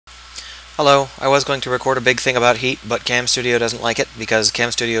Hello, I was going to record a big thing about heat, but Cam Studio doesn't like it because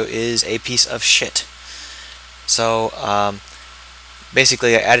Cam Studio is a piece of shit. So,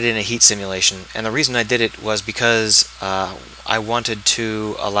 basically I added in a heat simulation, and the reason I did it was because I wanted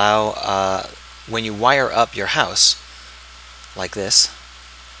to allow, when you wire up your house, like this,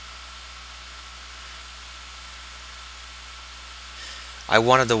 I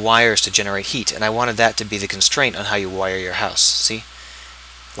wanted the wires to generate heat, and I wanted that to be the constraint on how you wire your house. See?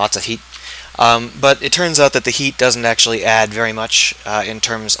 Lots of heat. But it turns out that the heat doesn't actually add very much in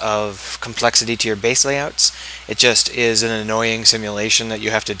terms of complexity to your base layouts. It just is an annoying simulation that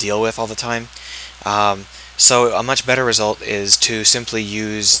you have to deal with all the time. So a much better result is to simply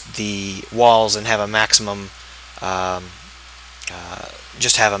use the walls and have a maximum, um,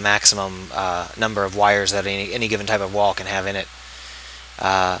 just have a maximum number of wires that any given type of wall can have in it.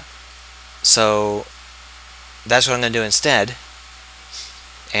 Uh, so that's what I'm going to do instead,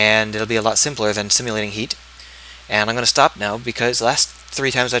 and it'll be a lot simpler than simulating heat. And I'm going to stop now because last 3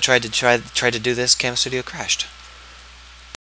 times I tried to do this, Cam Studio crashed.